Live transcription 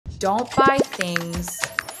Don't buy things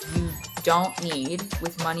you don't need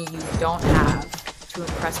with money you don't have to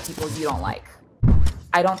impress people you don't like.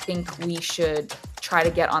 I don't think we should try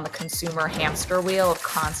to get on the consumer hamster wheel of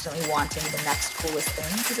constantly wanting the next coolest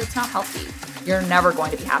thing, because it's not healthy. You're never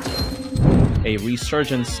going to be happy. A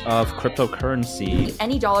resurgence of cryptocurrency.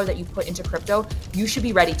 Any dollar that you put into crypto, you should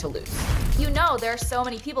be ready to lose. You know, there are so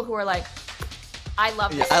many people who are like, I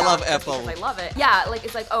love this. I love Apple. I love it. Yeah, like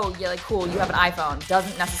it's like, oh yeah, like cool, you have an iPhone.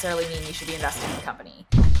 Doesn't necessarily mean you should be investing in the company.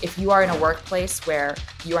 If you are in a workplace where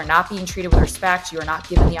you are not being treated with respect, you are not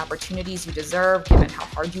given the opportunities you deserve, given how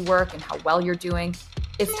hard you work and how well you're doing,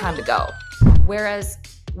 it's time to go. Whereas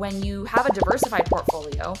when you have a diversified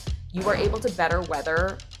portfolio, you are able to better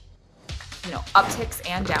weather, upticks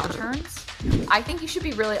and downturns. I think you should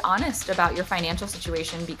be really honest about your financial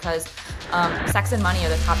situation, because sex and money are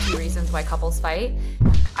the top 2 reasons why couples fight.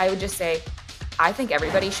 I would just say, I think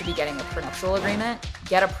everybody should be getting a prenuptial agreement,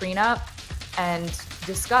 get a prenup, and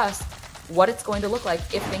discuss what it's going to look like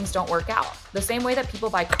if things don't work out. The same way that people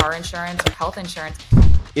buy car insurance or health insurance.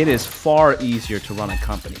 It is far easier to run a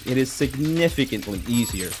company. It is significantly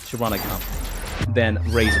easier to run a company than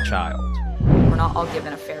raise a child. We're not all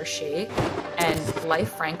given a fair shake, and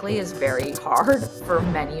life, frankly, is very hard for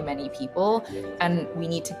many, many people, and we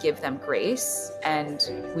need to give them grace,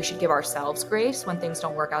 and we should give ourselves grace when things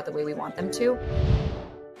don't work out the way we want them to.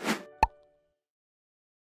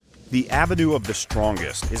 The Avenue of the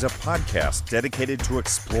Strongest is a podcast dedicated to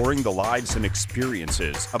exploring the lives and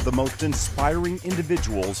experiences of the most inspiring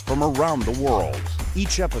individuals from around the world.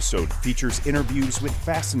 Each episode features interviews with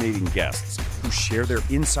fascinating guests who share their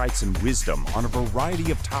insights and wisdom on a variety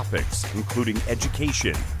of topics, including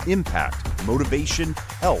education, impact, motivation,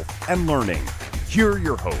 health, and learning. Here are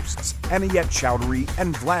your hosts, Anayet Chowdhury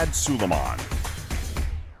and Vlad Suleiman.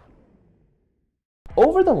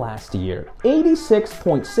 Over the last year,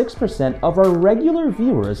 86.6% of our regular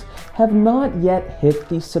viewers have not yet hit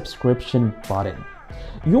the subscription button.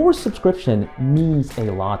 Your subscription means a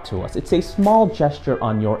lot to us. It's a small gesture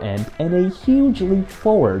on your end and a huge leap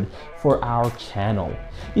forward for our channel.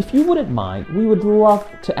 If you wouldn't mind, we would love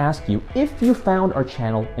to ask you, if you found our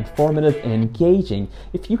channel informative and engaging,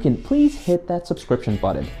 if you can please hit that subscription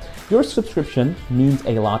button. Your subscription means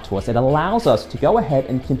a lot to us. It allows us to go ahead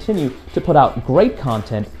and continue to put out great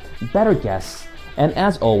content, better guests, and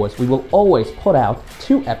as always, we will always put out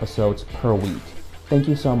 2 episodes per week. Thank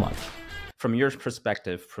you so much. From your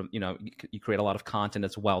perspective, you create a lot of content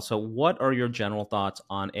as well. So what are your general thoughts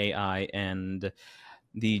on AI and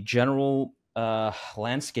the general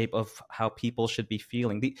landscape of how people should be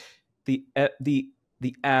feeling?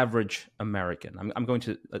 The average American. I'm going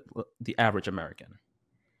to the average American.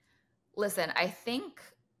 Listen, I think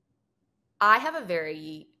I have a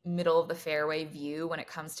very middle of the fairway view when it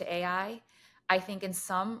comes to AI. I think in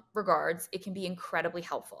some regards, it can be incredibly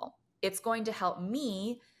helpful. It's going to help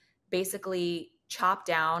me basically chop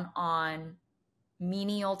down on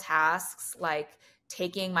menial tasks like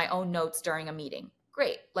taking my own notes during a meeting.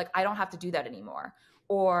 Great. Like, I don't have to do that anymore.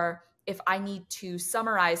 Or if I need to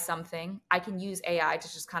summarize something, I can use AI to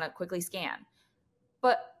just kind of quickly scan.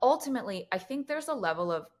 But ultimately, I think there's a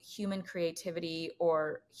level of human creativity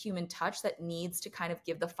or human touch that needs to kind of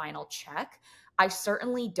give the final check. I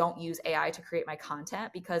certainly don't use AI to create my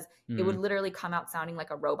content because it would literally come out sounding like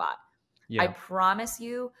a robot. Yeah. I promise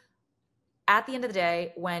you, at the end of the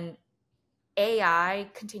day, when AI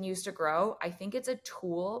continues to grow, I think it's a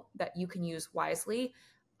tool that you can use wisely.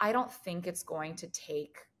 I don't think it's going to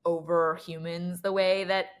take over humans the way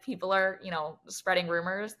that people are, spreading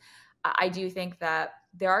rumors. I do think that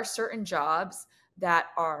there are certain jobs that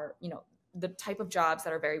are, the type of jobs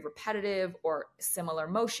that are very repetitive or similar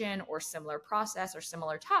motion or similar process or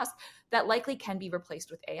similar task that likely can be replaced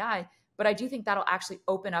with AI. But I do think that'll actually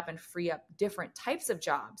open up and free up different types of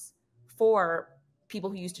jobs for people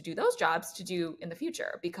who used to do those jobs to do in the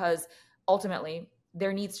future, because ultimately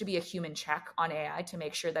there needs to be a human check on AI to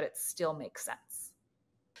make sure that it still makes sense.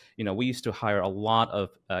 We used to hire a lot of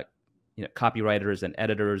copywriters and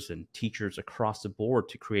editors and teachers across the board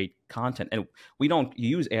to create content. And we don't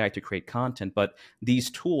use AI to create content, but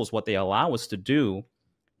these tools, what they allow us to do,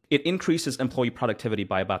 it increases employee productivity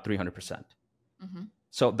by about 300%. Mm-hmm.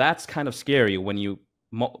 So that's kind of scary when you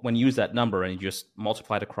use that number and you just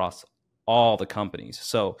multiply it across all the companies.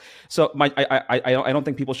 So I don't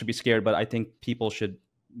think people should be scared, but I think people should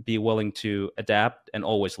be willing to adapt and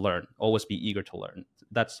always learn, always be eager to learn.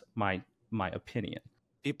 That's my opinion.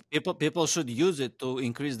 People should use it to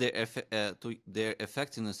increase their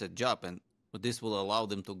effectiveness at job, and this will allow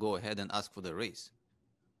them to go ahead and ask for the raise.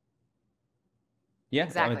 Yeah,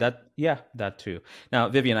 I mean, Exactly. that too. Now,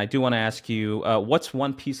 Vivian, I do want to ask you, what's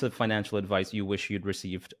one piece of financial advice you wish you'd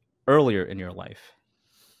received earlier in your life?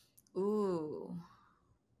 Ooh.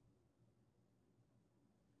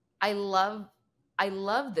 I love I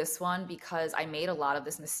love this one because I made a lot of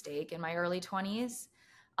this mistake in my early 20s.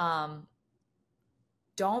 Um,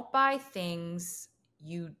 don't buy things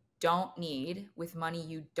you don't need with money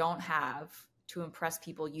you don't have to impress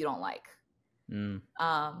people you don't like. Mm,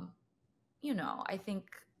 Um, I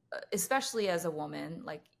think, especially as a woman,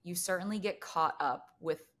 like you certainly get caught up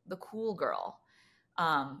with the cool girl.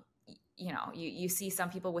 You see some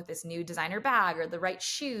people with this new designer bag or the right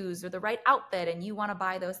shoes or the right outfit, and you want to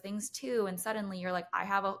buy those things too. And suddenly you're like, I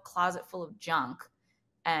have a closet full of junk,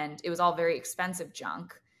 and it was all very expensive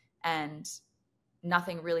junk, and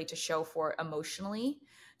nothing really to show for it emotionally.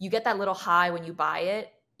 You get that little high when you buy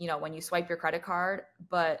it, when you swipe your credit card,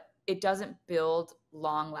 but it doesn't build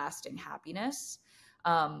long lasting happiness.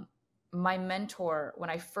 Um, my mentor, when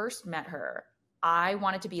I first met her, I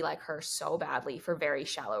wanted to be like her so badly for very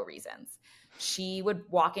shallow reasons. She would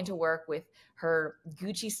walk into work with her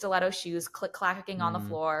Gucci stiletto shoes click clacking on the mm,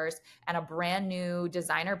 floors and a brand new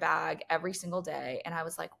designer bag every single day. And I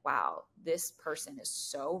was like, wow, this person is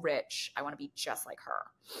so rich. I want to be just like her.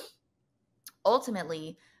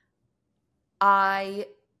 Ultimately, I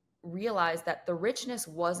realized that the richness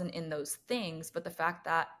wasn't in those things, but the fact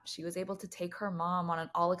that she was able to take her mom on an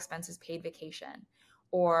all expenses paid vacation,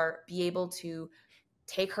 or be able to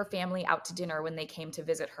take her family out to dinner when they came to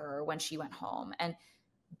visit her when she went home, and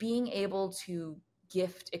being able to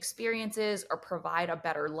gift experiences or provide a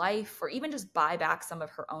better life or even just buy back some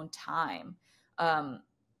of her own time.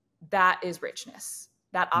 That is richness,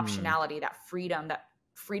 that mm. optionality, that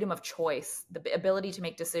freedom of choice, the ability to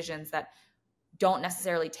make decisions that don't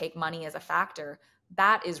necessarily take money as a factor.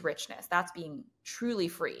 That is richness. That's being truly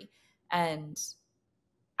free. And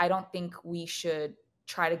I don't think we should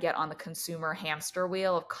try to get on the consumer hamster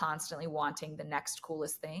wheel of constantly wanting the next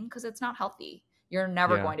coolest thing, because it's not healthy. You're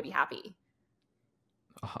never Yeah, going to be happy.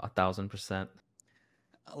 1,000%.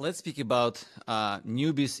 Let's speak about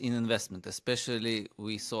newbies in investment. Especially,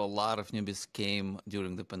 we saw a lot of newbies came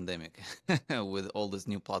during the pandemic with all these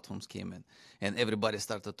new platforms came in, and everybody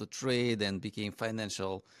started to trade and became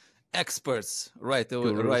financial experts right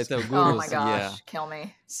away, Gurus. right away, Oh my gurus. Yeah. gosh, kill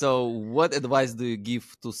me. So, what advice do you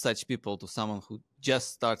give to such people, to someone who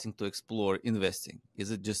just starting to explore investing?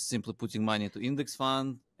 Is it just simply putting money into index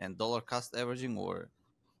fund and dollar cost averaging, or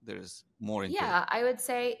there's more into it? Yeah, I would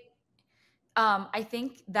say I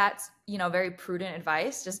think that's, very prudent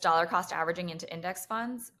advice, just dollar cost averaging into index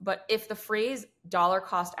funds. But if the phrase dollar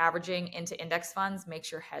cost averaging into index funds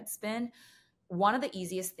makes your head spin, one of the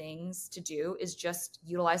easiest things to do is just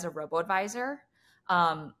utilize a robo-advisor.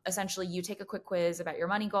 Essentially, you take a quick quiz about your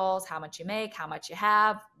money goals, how much you make, how much you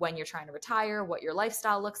have, when you're trying to retire, what your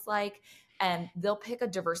lifestyle looks like, and they'll pick a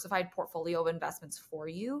diversified portfolio of investments for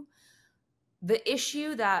you. The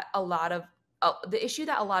issue that a lot of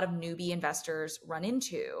newbie investors run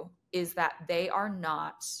into is that they are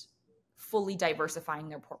not fully diversifying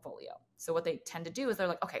their portfolio. So what they tend to do is they're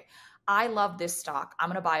like, okay, I love this stock. I'm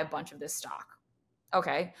going to buy a bunch of this stock.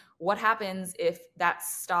 Okay, what happens if that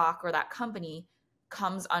stock or that company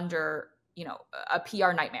comes under, a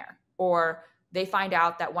PR nightmare, or they find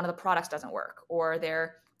out that one of the products doesn't work, or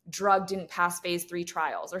their drug didn't pass phase 3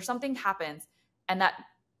 trials, or something happens and that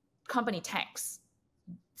company tanks?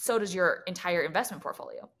 So does your entire investment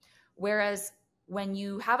portfolio. Whereas when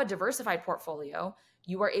you have a diversified portfolio,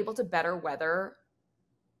 you are able to better weather,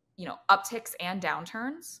 upticks and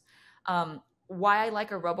downturns. Why I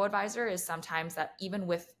like a robo-advisor is sometimes that even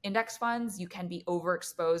with index funds, you can be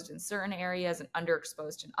overexposed in certain areas and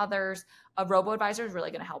underexposed in others. A robo-advisor is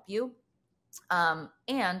really going to help you.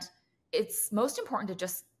 And it's most important to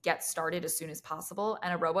just get started as soon as possible.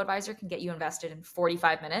 And a robo-advisor can get you invested in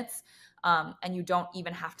 45 minutes. And you don't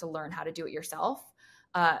even have to learn how to do it yourself.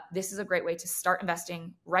 This is a great way to start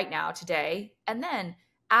investing right now, today. And then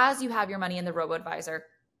as you have your money in the robo-advisor,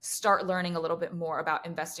 start learning a little bit more about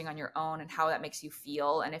investing on your own and how that makes you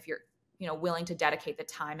feel. And if you're, willing to dedicate the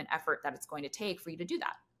time and effort that it's going to take for you to do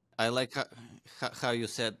that. I like how you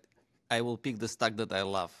said, I will pick the stock that I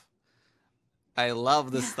love. I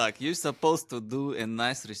love the Yeah. stock. You're supposed to do a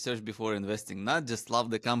nice research before investing, not just love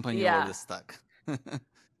the company or Yeah. the stock.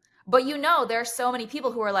 But there are so many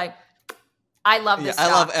people who are like, I love this I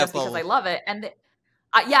love stock just because I Apple. love it. And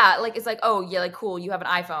it's like, oh yeah, like cool, you have an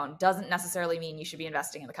iPhone. Doesn't necessarily mean you should be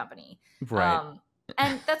investing in the company. Right.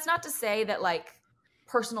 And that's not to say that like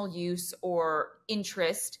personal use or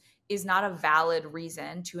interest is not a valid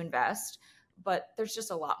reason to invest, but there's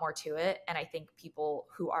just a lot more to it. And I think people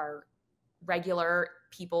who are regular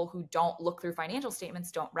people who don't look through financial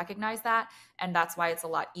statements don't recognize that. And that's why it's a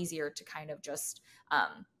lot easier to kind of just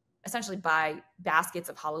essentially buy baskets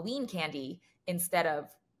of Halloween candy instead of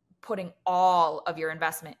putting all of your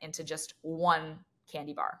investment into just one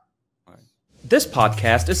candy bar. All right. This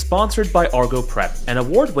podcast is sponsored by ArgoPrep, an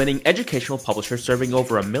award-winning educational publisher serving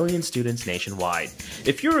over 1 million students nationwide.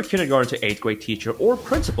 If you're a kindergarten to 8th grade teacher or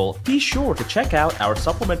principal, be sure to check out our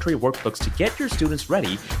supplementary workbooks to get your students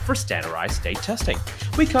ready for standardized state testing.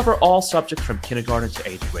 We cover all subjects from kindergarten to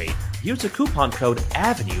 8th grade. Use the coupon code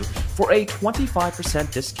AVENUE for a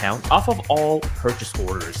 25% discount off of all purchase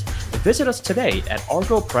orders. Visit us today at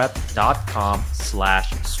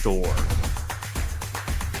argoprep.com/store.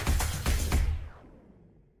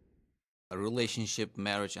 Relationship,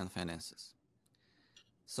 marriage, and finances.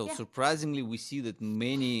 So surprisingly, we see that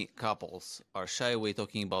many couples are shy away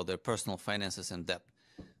talking about their personal finances and debt.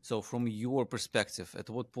 So from your perspective, at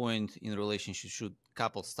what point in a relationship should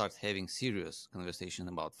couples start having serious conversation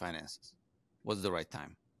about finances? What's the right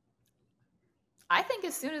time? I think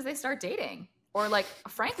as soon as they start dating, or like,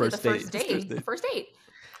 frankly, First the date. first date.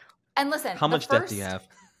 And listen, How much debt do you have?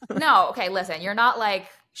 No, okay, listen, you're not like,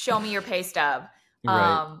 show me your pay stub.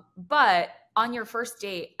 Right. But on your first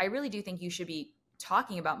date, I really do think you should be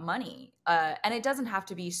talking about money. And it doesn't have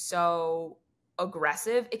to be so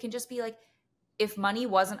aggressive. It can just be like, if money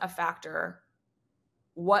wasn't a factor,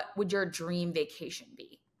 what would your dream vacation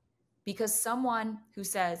be? Because someone who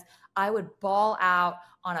says, I would ball out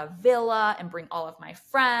on a villa and bring all of my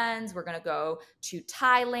friends, we're going to go to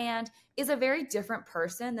Thailand, is a very different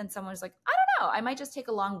person than someone who's like, I don't know, I might just take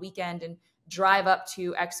a long weekend and drive up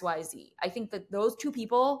to XYZ. I think that those two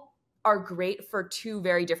people are great for two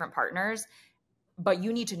very different partners, but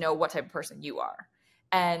you need to know what type of person you are.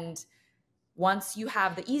 And once you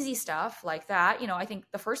have the easy stuff like that, I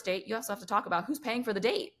think the first date, you also have to talk about who's paying for the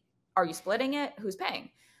date. Are you splitting it? Who's paying?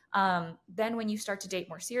 Then when you start to date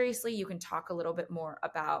more seriously, you can talk a little bit more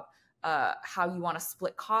about how you want to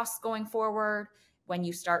split costs going forward. When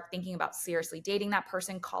you start thinking about seriously dating that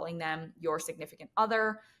person, calling them your significant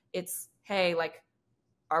other, it's, hey, like,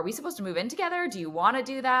 are we supposed to move in together? Do you want to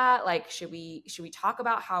do that? Like, should we talk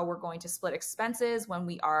about how we're going to split expenses when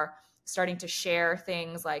we are starting to share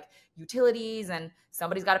things like utilities and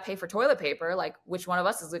somebody's got to pay for toilet paper? Like, which one of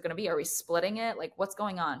us is it going to be? Are we splitting it? Like, what's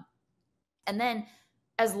going on? And then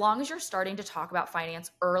as long as you're starting to talk about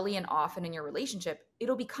finance early and often in your relationship,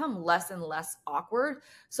 it'll become less and less awkward.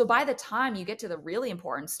 So by the time you get to the really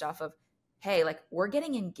important stuff of, hey, like, we're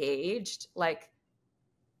getting engaged, like,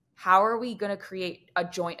 how are we going to create a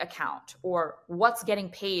joint account? Or what's getting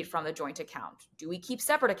paid from the joint account? Do we keep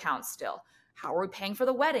separate accounts still? How are we paying for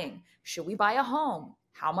the wedding? Should we buy a home?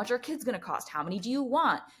 How much are kids going to cost? How many do you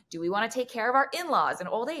want? Do we want to take care of our in-laws in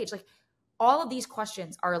old age? Like, all of these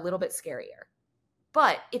questions are a little bit scarier.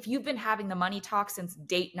 But if you've been having the money talk since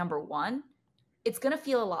date number 1, it's going to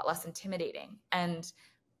feel a lot less intimidating. And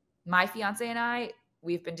my fiance and I,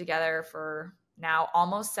 we've been together for now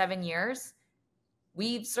almost 7 years.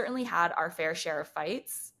 We've certainly had our fair share of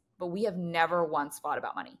fights, but we have never once fought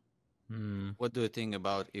about money. What do you think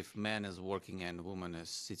about if man is working and woman is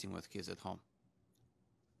sitting with kids at home?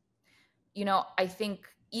 I think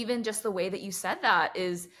even just the way that you said that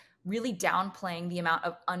is really downplaying the amount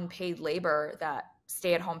of unpaid labor that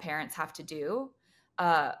stay-at-home parents have to do.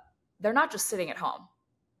 They're not just sitting at home.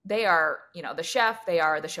 They are, the chef, they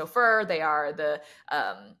are the chauffeur, they are the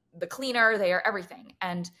cleaner, they are everything.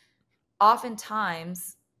 And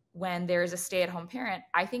oftentimes when there's a stay-at-home parent,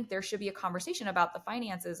 I think there should be a conversation about the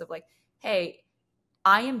finances of like, hey,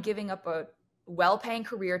 I am giving up a well-paying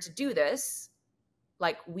career to do this.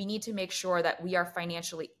 Like, we need to make sure that we are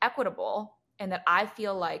financially equitable and that I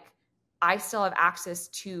feel like I still have access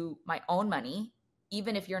to my own money,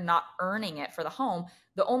 even if you're not earning it for the home.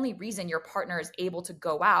 The only reason your partner is able to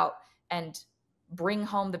go out and bring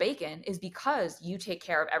home the bacon is because you take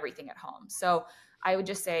care of everything at home. So I would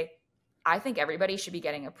just say, I think everybody should be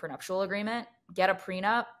getting a prenuptial agreement, get a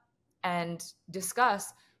prenup, and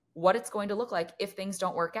discuss what it's going to look like if things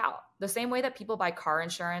don't work out. The same way that people buy car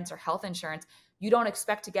insurance or health insurance, you don't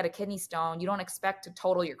expect to get a kidney stone, you don't expect to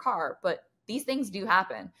total your car, but these things do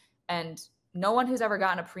happen. And no one who's ever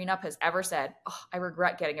gotten a prenup has ever said, oh, I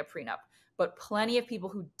regret getting a prenup. But plenty of people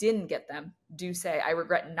who didn't get them do say, I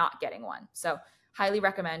regret not getting one. So highly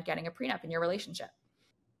recommend getting a prenup in your relationship.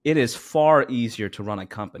 It is far easier to run a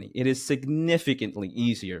company. It is significantly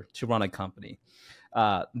easier to run a company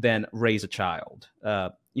than raise a child.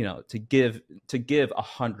 To give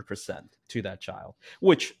 100% to that child,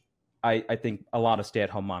 which I think a lot of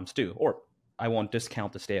stay-at-home moms do. Or I won't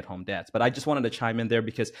discount the stay-at-home dads, but I just wanted to chime in there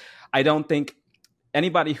because I don't think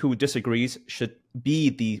anybody who disagrees should be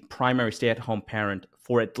the primary stay-at-home parent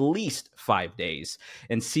for at least 5 days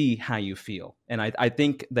and see how you feel. And I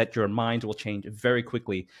think that your mind will change very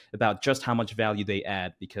quickly about just how much value they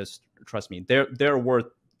add, because trust me, they're worth,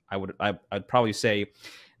 I'd probably say,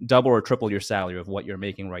 double or triple your salary of what you're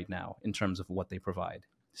making right now in terms of what they provide.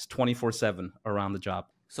 It's 24/7 around the job.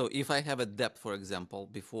 So if I have a debt, for example,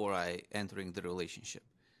 before I entering the relationship,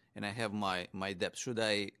 and I have my debt, should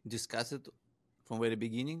I discuss it from very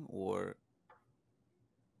beginning, or?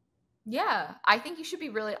 Yeah, I think you should be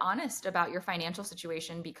really honest about your financial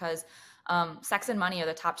situation, because sex and money are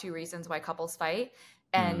the top two reasons why couples fight.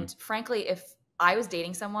 And frankly, if I was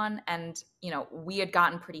dating someone and, we had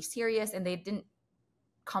gotten pretty serious and they didn't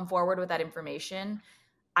come forward with that information,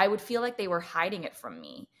 I would feel like they were hiding it from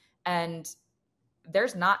me. And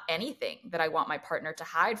there's not anything that I want my partner to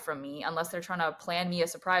hide from me unless they're trying to plan me a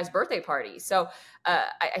surprise birthday party. So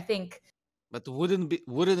I think. But wouldn't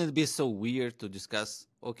it be so weird to discuss?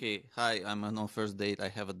 Okay, hi, I'm on first date. I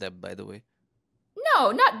have a debt, by the way.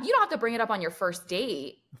 No, you don't have to bring it up on your first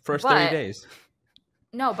date. First 30 days.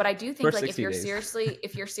 No, but I do think, First like, if you're 60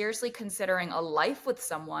 days. seriously considering a life with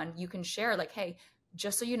someone, you can share, like, hey,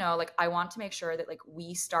 just so you know, like, I want to make sure that, like,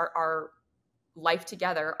 we start our life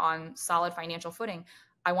together on solid financial footing.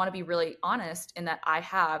 I want to be really honest in that I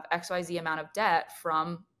have XYZ amount of debt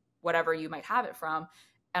from whatever you might have it from.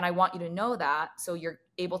 And I want you to know that, so you're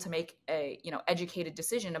able to make a, educated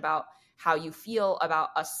decision about how you feel about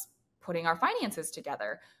us putting our finances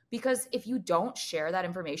together. Because if you don't share that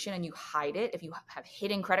information and you hide it, if you have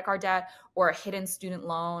hidden credit card debt or a hidden student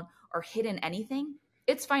loan or hidden anything,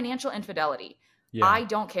 it's financial infidelity. Yeah. I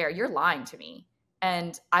don't care. You're lying to me.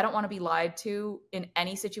 And I don't want to be lied to in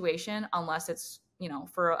any situation unless it's,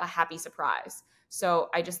 for a happy surprise. So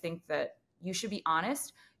I just think that you should be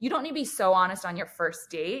honest. You don't need to be so honest on your first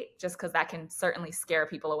date, just because that can certainly scare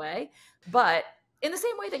people away. But in the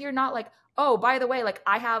same way that you're not like, oh, by the way, like,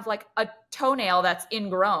 I have like a toenail that's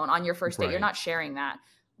ingrown on your first date. Right. You're not sharing that.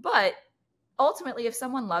 But ultimately, if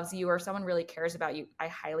someone loves you or someone really cares about you, I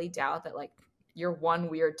highly doubt that, like, your one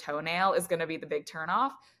weird toenail is going to be the big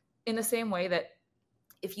turnoff. In the same way that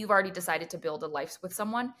if you've already decided to build a life with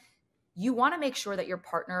someone, you want to make sure that your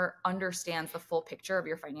partner understands the full picture of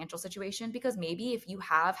your financial situation, because maybe if you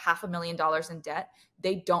have $500,000 in debt,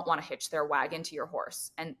 they don't want to hitch their wagon to your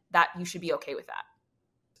horse, and that you should be okay with that.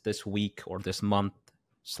 This week or this month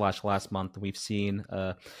 / last month, we've seen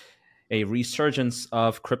a resurgence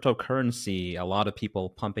of cryptocurrency, a lot of people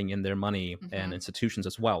pumping in their money, and institutions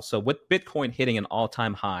as well. So with Bitcoin hitting an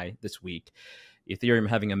all-time high this week, Ethereum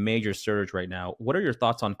having a major surge right now, what are your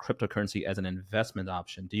thoughts on cryptocurrency as an investment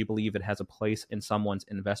option? Do you believe it has a place in someone's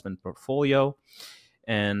investment portfolio?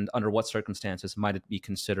 And under what circumstances might it be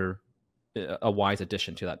considered a wise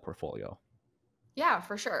addition to that portfolio? Yeah,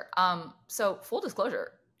 for sure. So full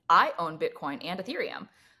disclosure, I own Bitcoin and Ethereum.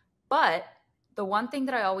 But the one thing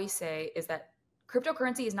that I always say is that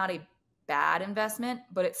cryptocurrency is not a bad investment,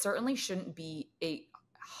 but it certainly shouldn't be a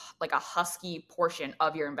husky portion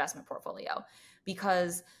of your investment portfolio,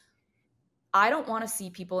 because I don't want to see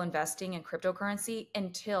people investing in cryptocurrency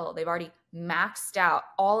until they've already maxed out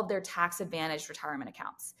all of their tax advantaged retirement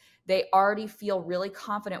accounts. They already feel really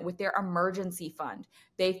confident with their emergency fund.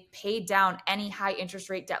 They've paid down any high interest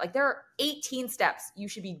rate debt. Like, there are 18 steps you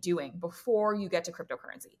should be doing before you get to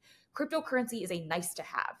cryptocurrency. Cryptocurrency is a nice to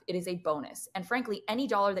have. It is a bonus. And frankly, any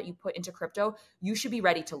dollar that you put into crypto, you should be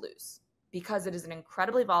ready to lose, because it is an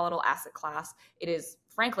incredibly volatile asset class. It is,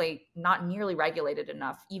 frankly, not nearly regulated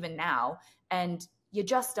enough even now, and you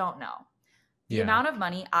just don't know. The amount of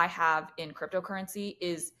money I have in cryptocurrency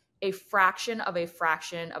is a fraction of a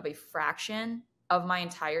fraction of a fraction of my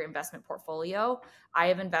entire investment portfolio. I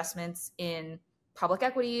have investments in public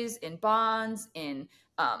equities, in bonds, in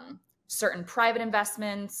certain private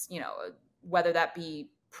investments, whether that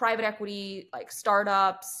be private equity, like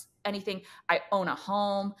startups, anything. I own a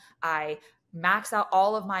home. I max out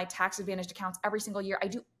all of my tax advantaged accounts every single year. I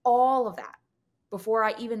do all of that before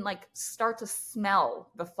I even start to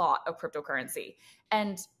smell the thought of cryptocurrency.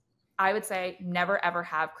 And I would say never ever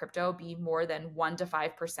have crypto be more than 1 to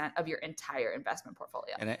 5% of your entire investment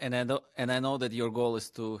portfolio. And I know that your goal is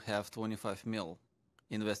to have 25 mil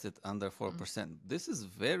invested under 4%. This is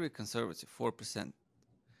very conservative, 4%.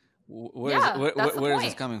 Where is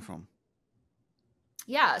this coming from?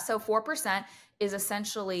 Yeah, so 4% is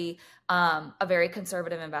essentially a very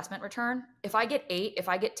conservative investment return. If I get 8, if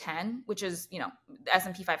I get 10, which is, the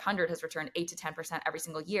S&P 500 has returned 8 to 10% every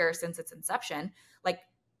single year since its inception,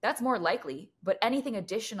 that's more likely, but anything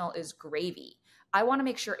additional is gravy. I want to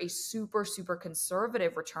make sure a super, super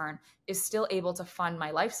conservative return is still able to fund my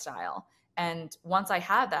lifestyle. And once I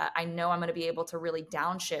have that, I know I'm going to be able to really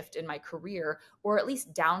downshift in my career, or at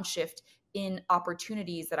least downshift in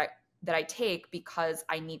opportunities that I take because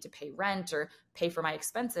I need to pay rent or pay for my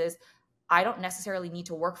expenses. I don't necessarily need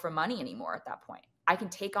to work for money anymore at that point. I can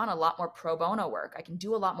take on a lot more pro bono work. I can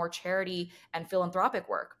do a lot more charity and philanthropic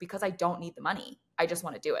work because I don't need the money. I just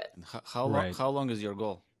want to do it. And how long? Right. How long is your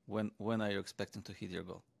goal? When are you expecting to hit your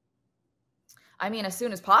goal? I mean, as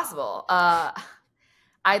soon as possible.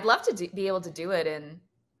 I'd love to be able to do it in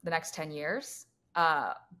the next 10 years,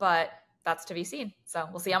 but that's to be seen. So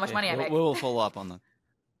we'll see how much money I make. We will follow up on that.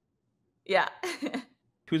 Yeah.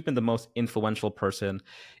 Who's been the most influential person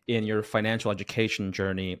in your financial education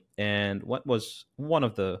journey, and what was one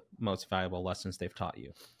of the most valuable lessons they've taught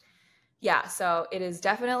you? Yeah, so it is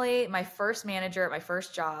definitely my first manager at my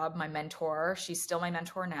first job, my mentor. She's still my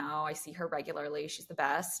mentor now. I see her regularly. She's the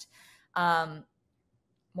best.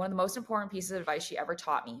 One of the most important pieces of advice she ever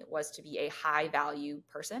taught me was to be a high value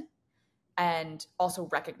person and also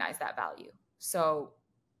recognize that value. So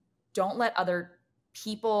don't let other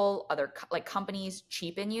people, other like companies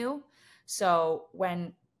cheapen you. So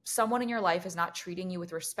when someone in your life is not treating you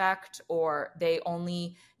with respect, or they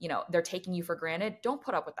only, they're taking you for granted, don't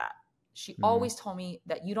put up with that. She always told me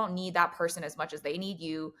that you don't need that person as much as they need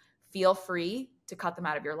you. Feel free to cut them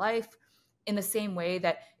out of your life. In the same way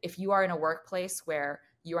that if you are in a workplace where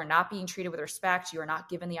you are not being treated with respect, you are not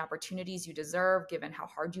given the opportunities you deserve, given how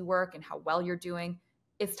hard you work and how well you're doing,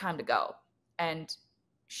 it's time to go. And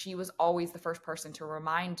she was always the first person to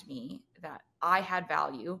remind me that I had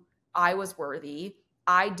value, I was worthy,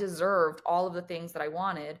 I deserved all of the things that I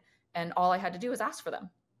wanted, and all I had to do was ask for them.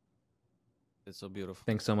 It's so beautiful.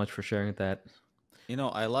 Thanks so much for sharing that.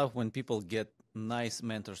 I love when people get nice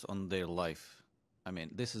mentors on their life. I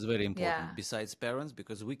mean, this is very important. Yeah. Besides parents,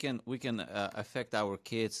 because we can affect our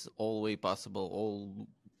kids all way possible,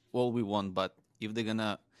 all we want. But if they're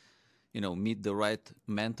gonna, meet the right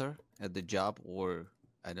mentor at the job, or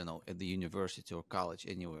I don't know, at the university or college,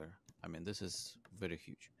 anywhere. I mean, this is very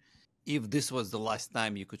huge. If this was the last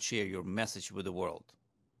time you could share your message with the world,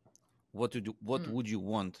 what would you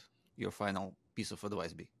want your final piece of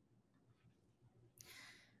advice be?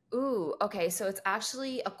 Ooh, okay. So it's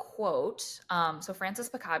actually a quote. So Francis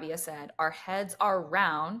Pacavia said, "Our heads are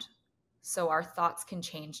round, so our thoughts can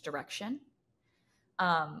change direction."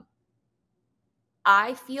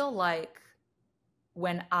 I feel like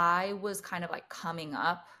when I was kind of like coming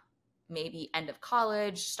up, maybe end of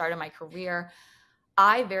college, start of my career,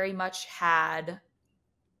 I very much had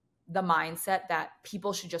the mindset that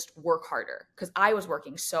people should just work harder because I was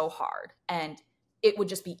working so hard and it would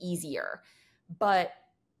just be easier. But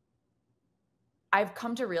I've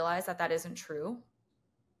come to realize that that isn't true.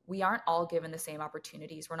 We aren't all given the same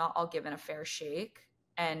opportunities. We're not all given a fair shake.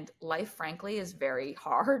 And life, frankly, is very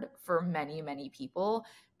hard for many, many people.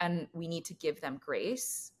 And we need to give them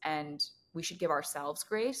grace. And we should give ourselves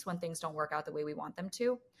grace when things don't work out the way we want them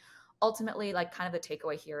to. Ultimately, like kind of the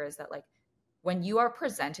takeaway here is that like when you are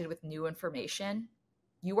presented with new information,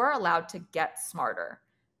 you are allowed to get smarter.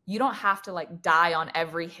 You don't have to like die on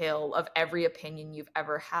every hill of every opinion you've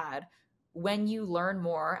ever had. When you learn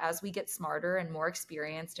more, as we get smarter and more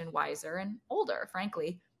experienced and wiser and older,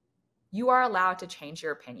 frankly, you are allowed to change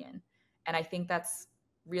your opinion. And I think that's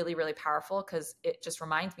really, really powerful because it just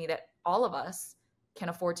reminds me that all of us can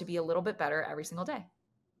afford to be a little bit better every single day.